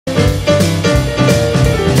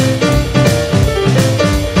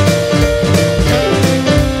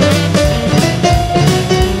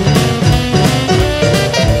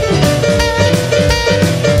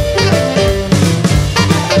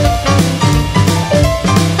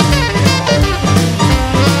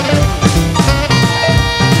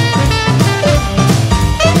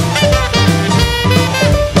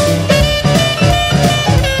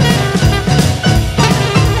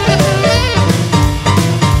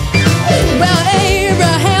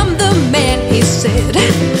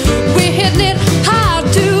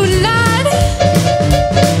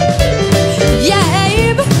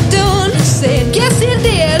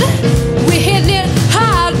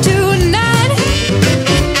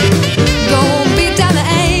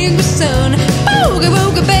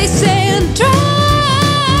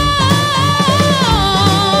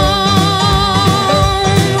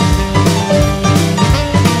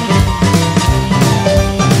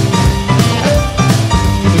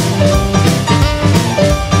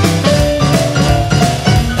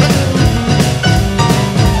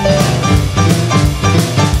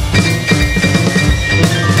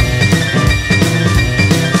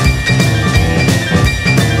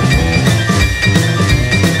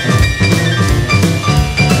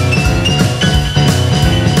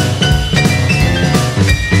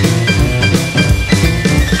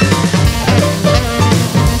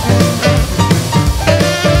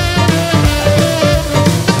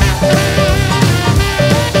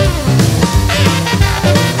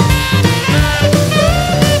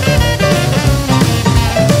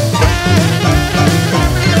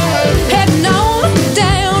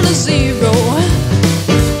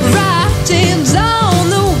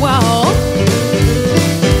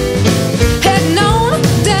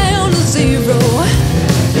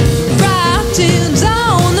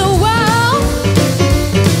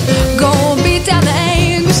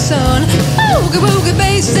sun. Boogie woogie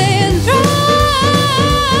bass and drum.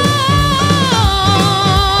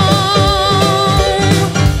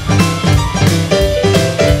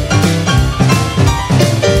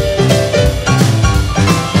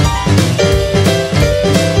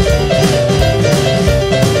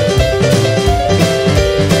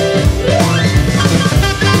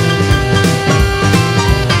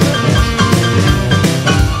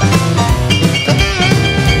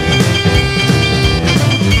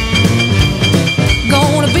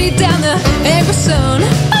 Sun,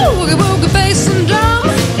 boogie woogie bass and drum.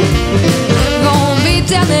 Gonna beat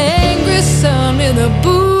down the angry sun with a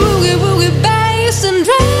boogie woogie bass and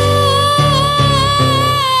drum.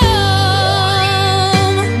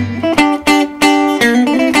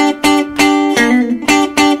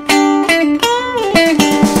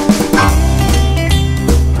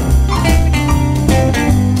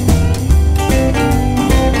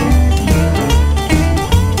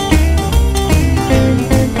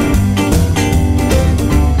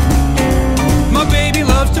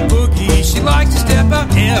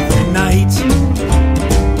 Every night,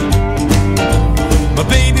 my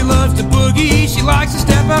baby loves to boogie. She likes to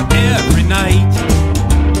step out every night.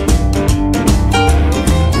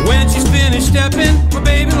 When she's finished stepping, my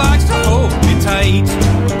baby likes to hold me tight.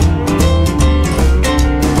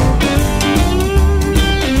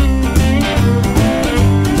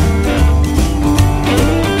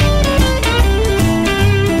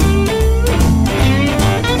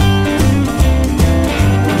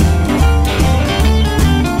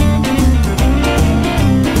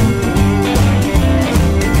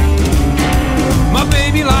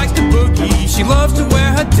 She loves to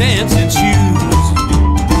wear her dancing shoes.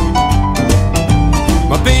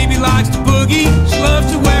 My baby likes to boogie. She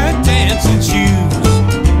loves to wear her dancing shoes.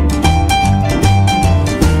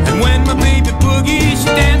 And when my baby boogies, she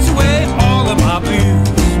dances away all of my blues.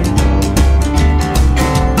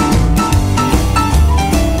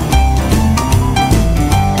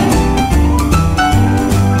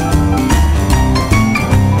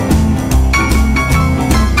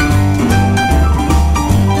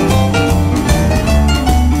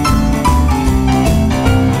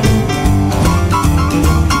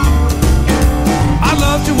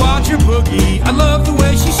 I love the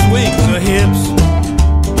way she swings her hips.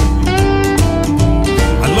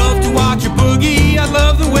 I love to watch her boogie. I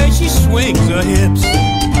love the way she swings her hips.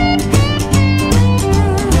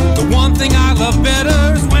 The one thing I love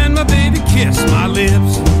better is when my baby kisses my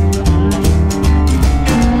lips.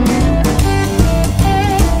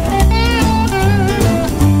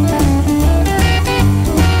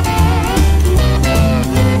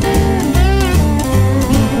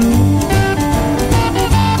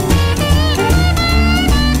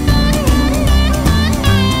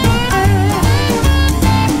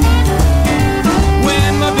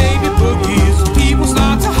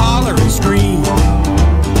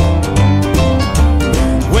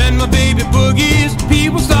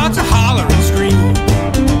 People start to holler and scream,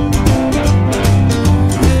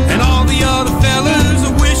 and all the other fellas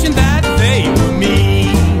are wishing that they were me.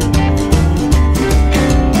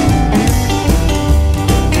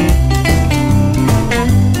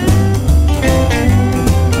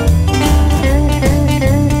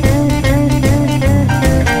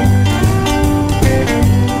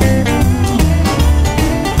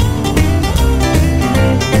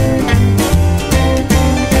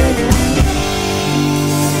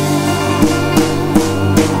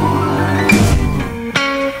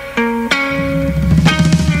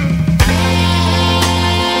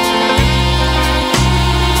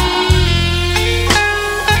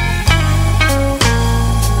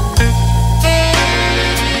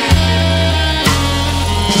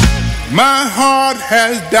 My heart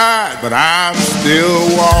has died, but I'm still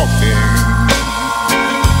walking.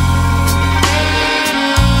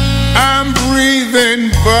 I'm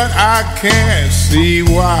breathing, but I can't see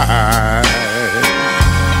why.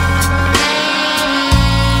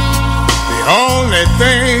 The only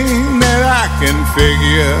thing that I can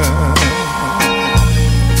figure,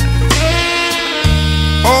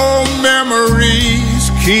 old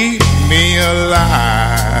memories keep me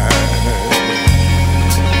alive.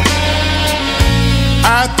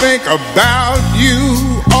 I think about you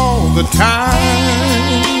all the time.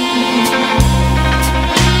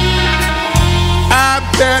 I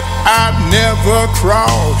bet I've never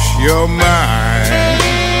crossed your mind.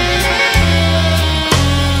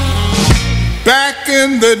 Back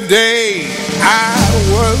in the day, I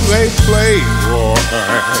was a playboy.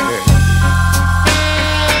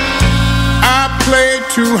 I played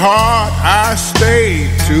too hard, I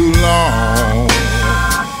stayed too long.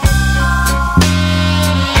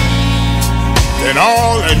 Then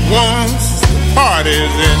all at once, the party's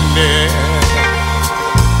ended.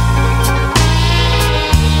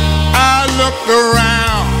 I looked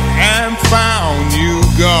around and found you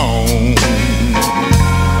gone.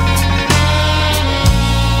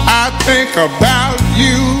 I think about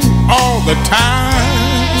you all the time.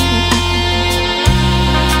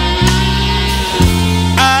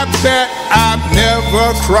 I bet I've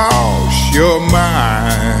never crossed your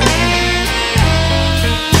mind.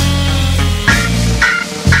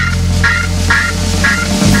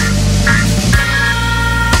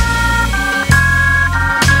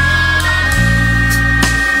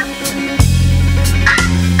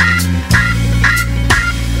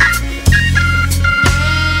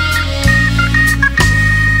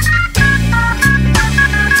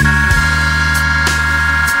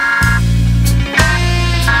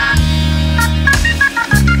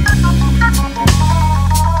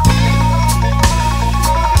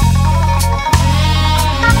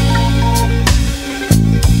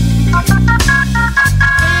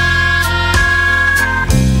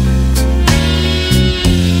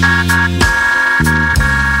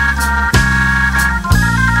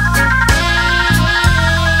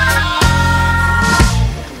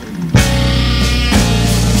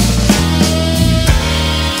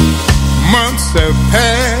 Have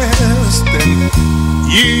passed and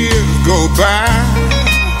years go by,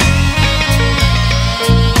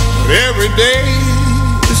 but every day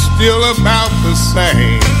is still about the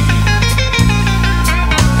same.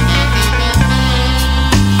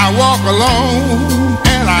 I walk alone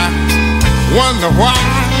and I wonder why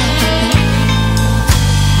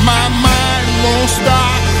my mind won't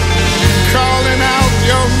stop calling out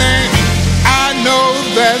your name. I know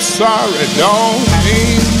that sorry don't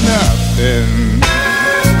mean nothing.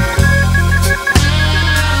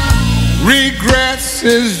 Regrets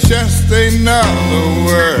is just another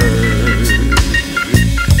word,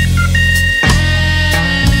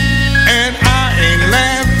 and I ain't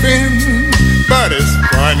laughing, but it's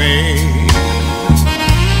funny.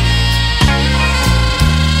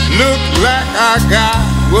 Look like I got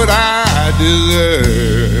what I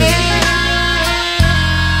deserve.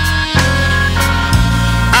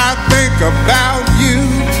 I think about you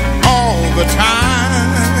all the time.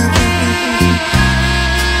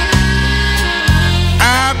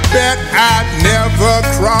 I bet I'd never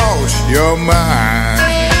cross your mind.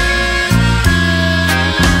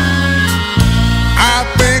 I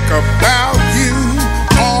think about you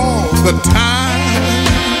all the time.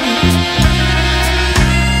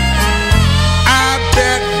 I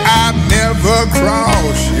bet I'd never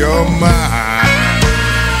cross your mind.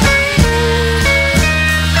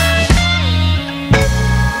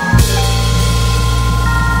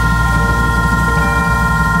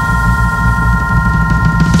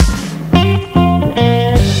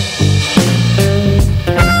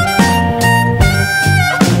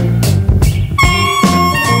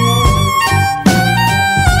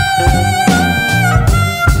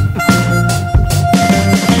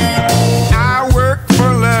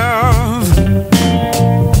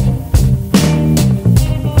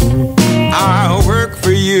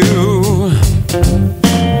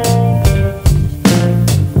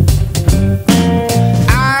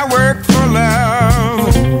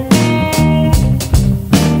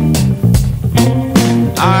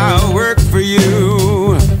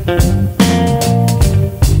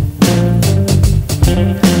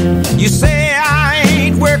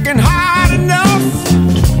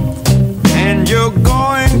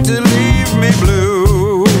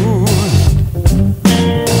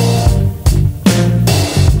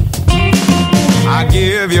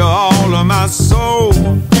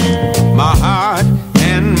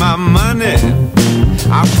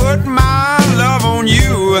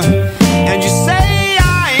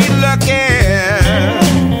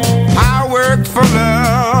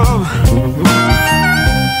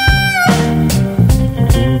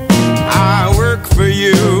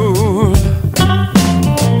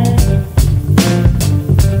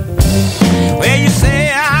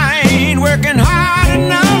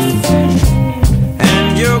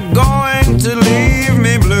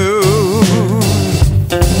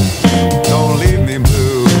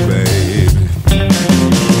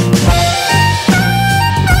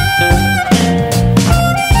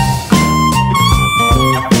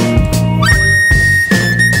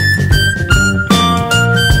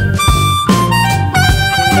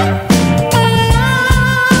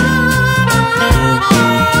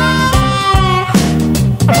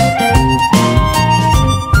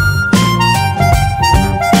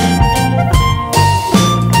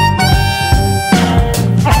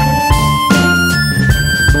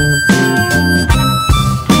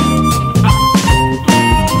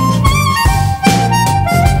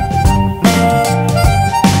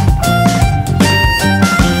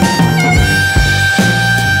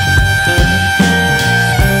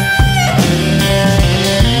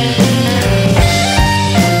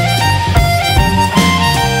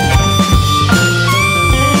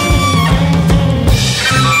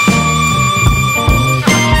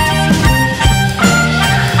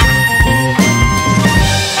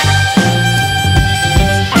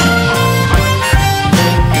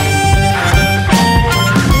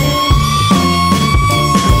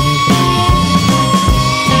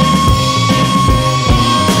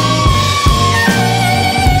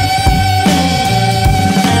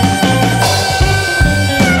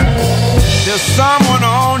 There's someone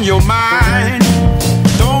on your mind.